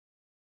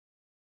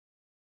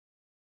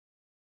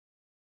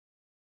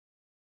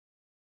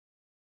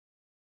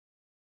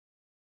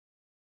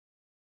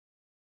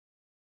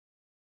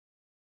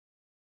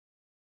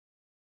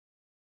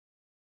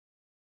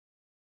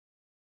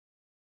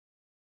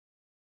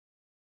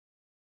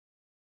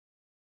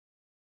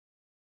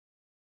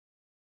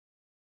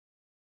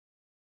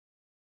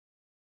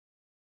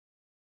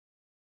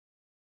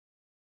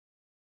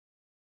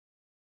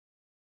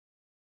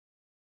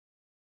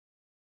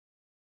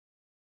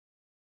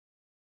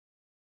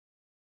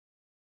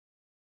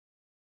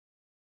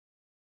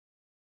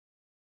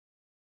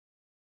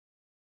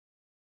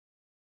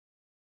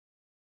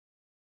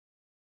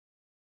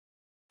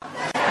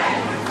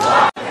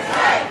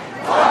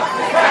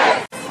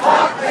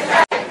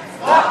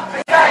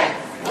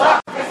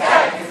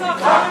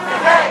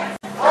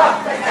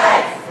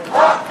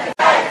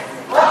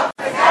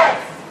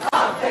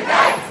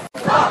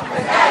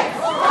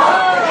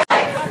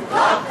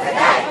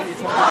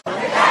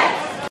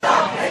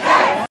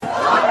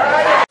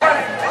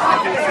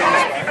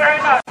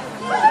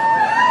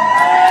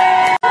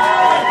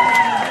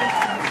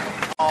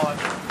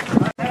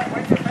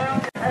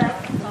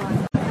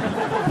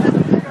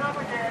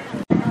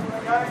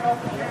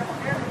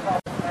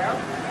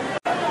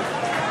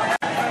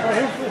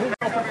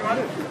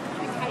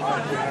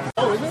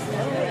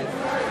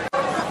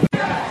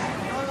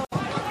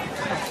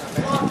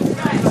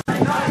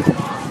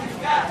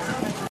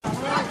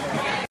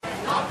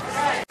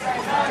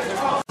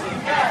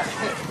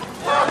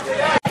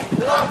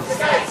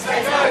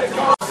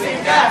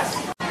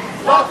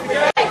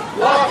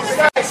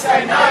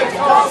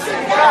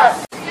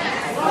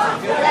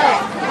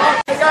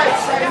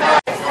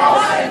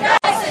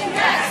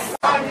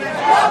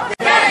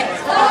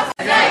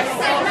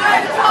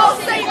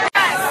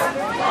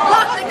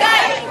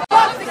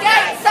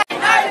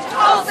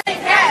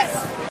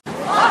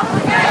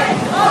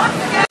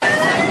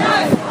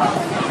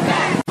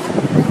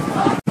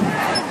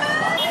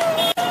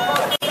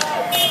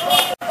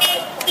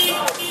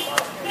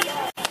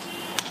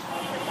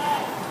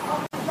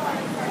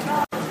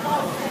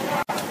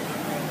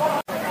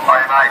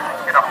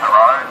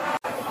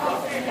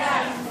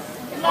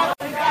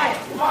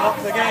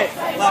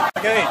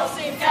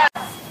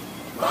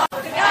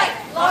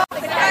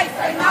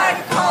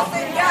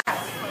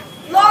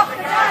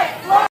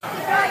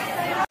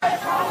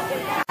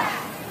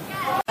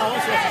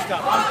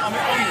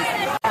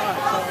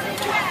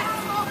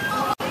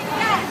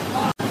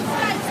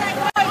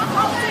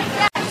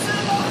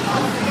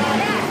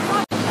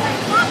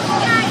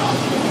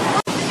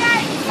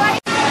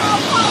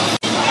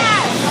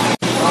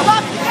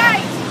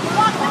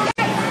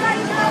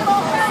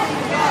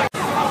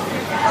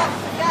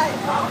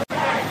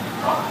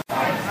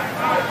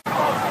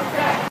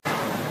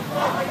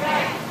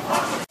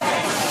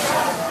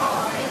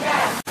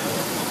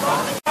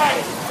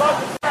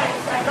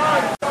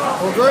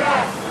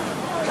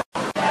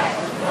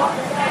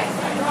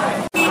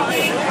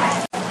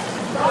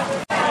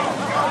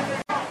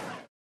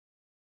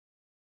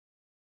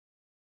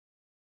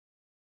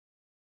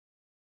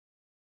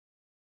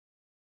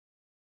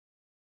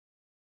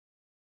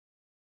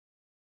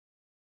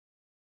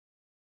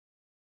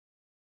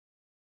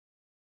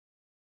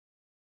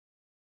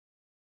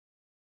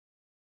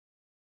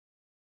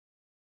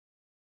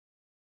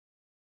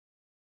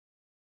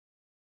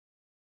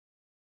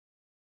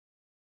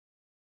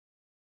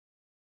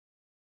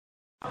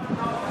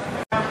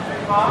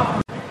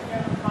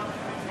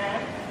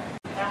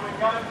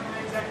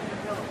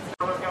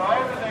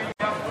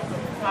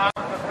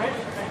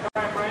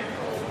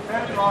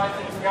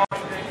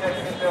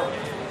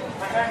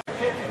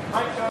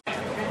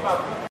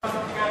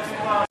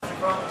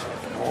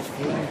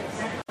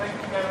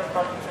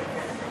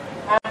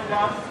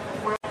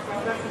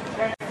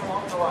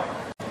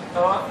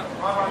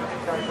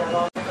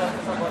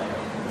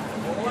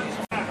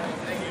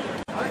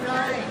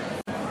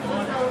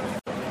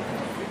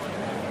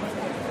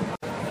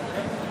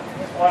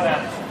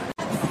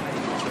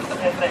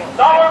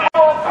No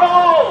more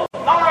coal!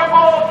 No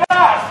more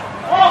gas!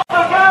 Lock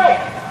the gate!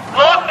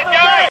 Lock the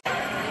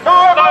gate!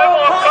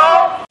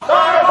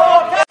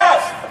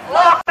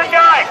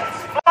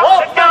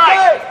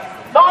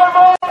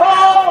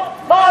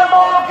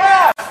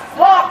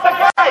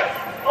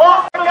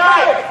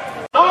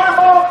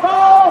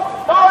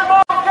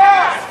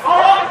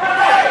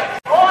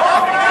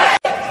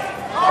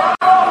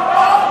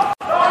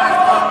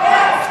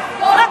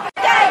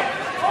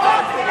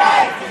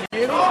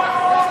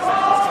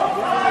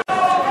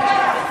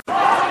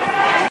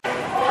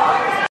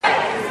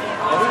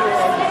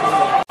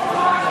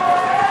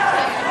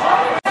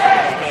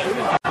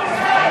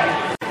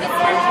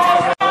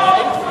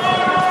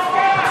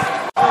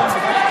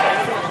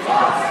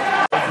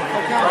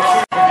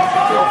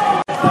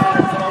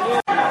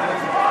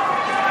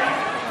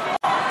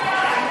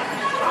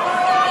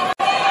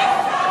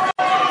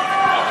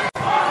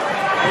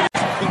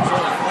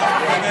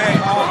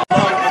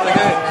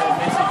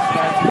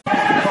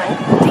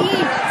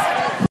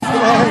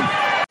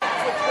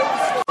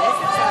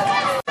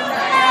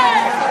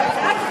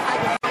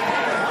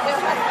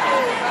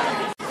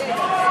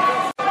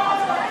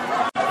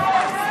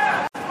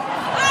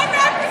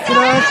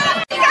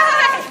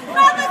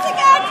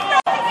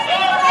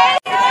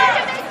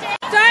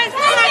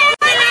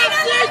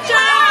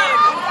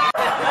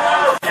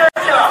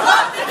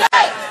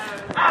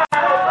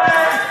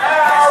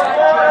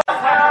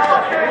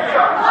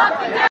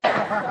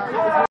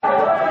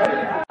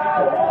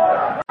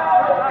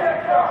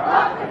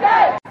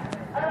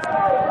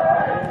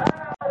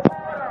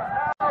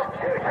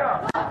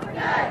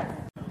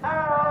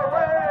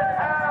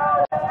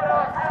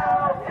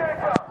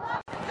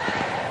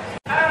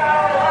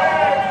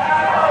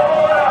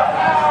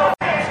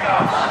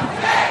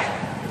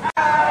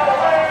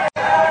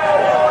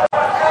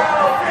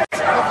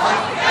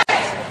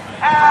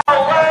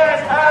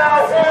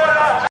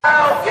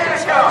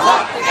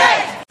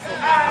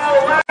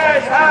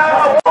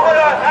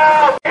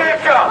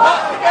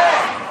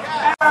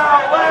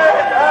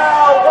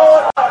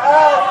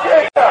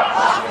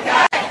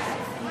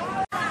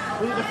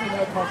 definitely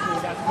no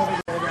cost. That's probably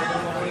the way they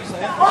want to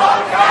say it.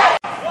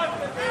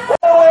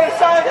 What do we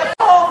say to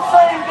coal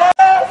seam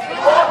gas?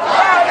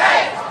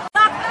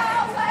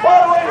 What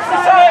do we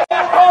say to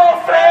coal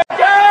seam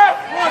gas?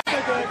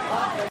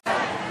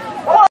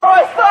 What do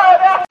we say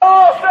to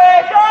coal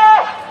seam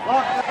gas?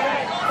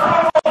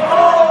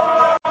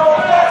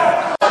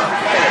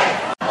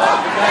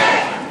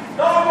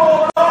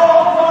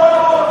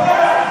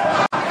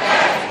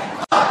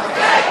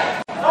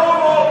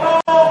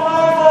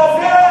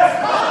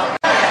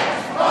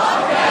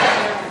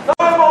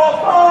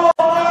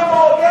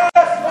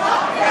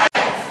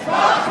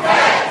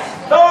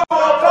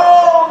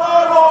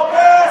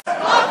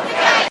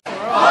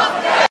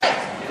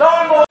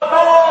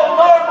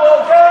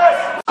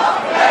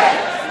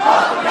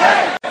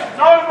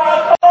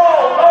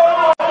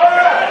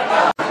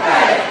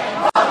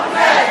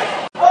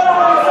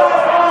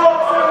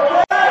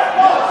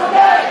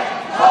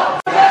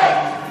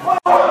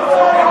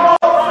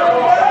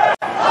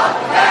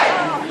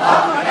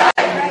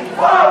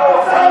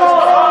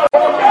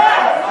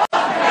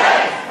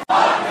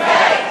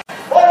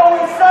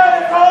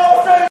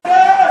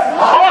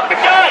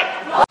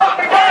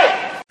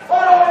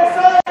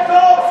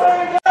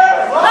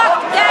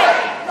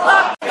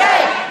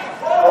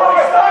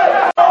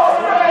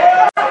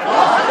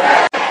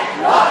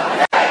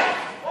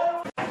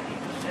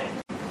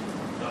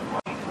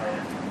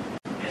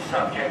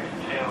 Subject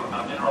to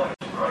a mineral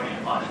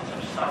exploration license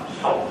of some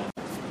sort.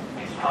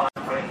 It's time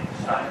for it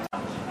to stay in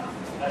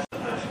That's the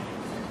first thing.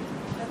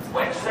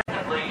 When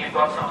secondly, you've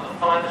got some of the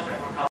finest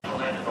agricultural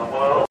land in the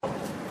world,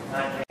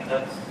 namely the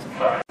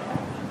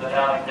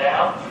Darling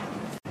Downs,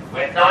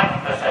 where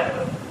 90% of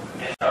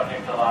it is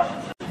subject to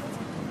licenses.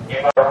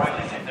 You've got a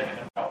really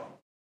significant problem.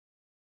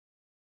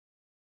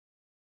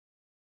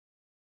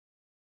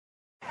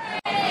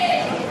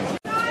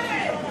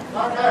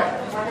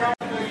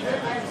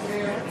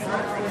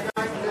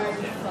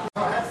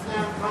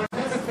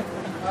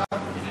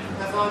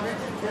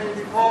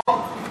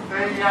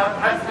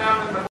 Hands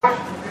down in the bush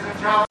is a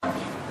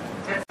challenge.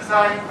 It's to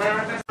say where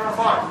it is for a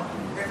fight.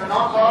 It's a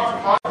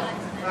non-violent fight.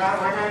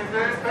 We're going to do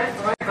this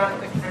peacefully,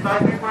 but if they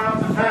think we're not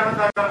determined,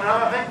 they've got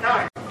another thing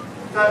coming.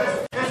 So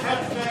this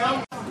hands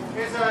down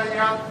is a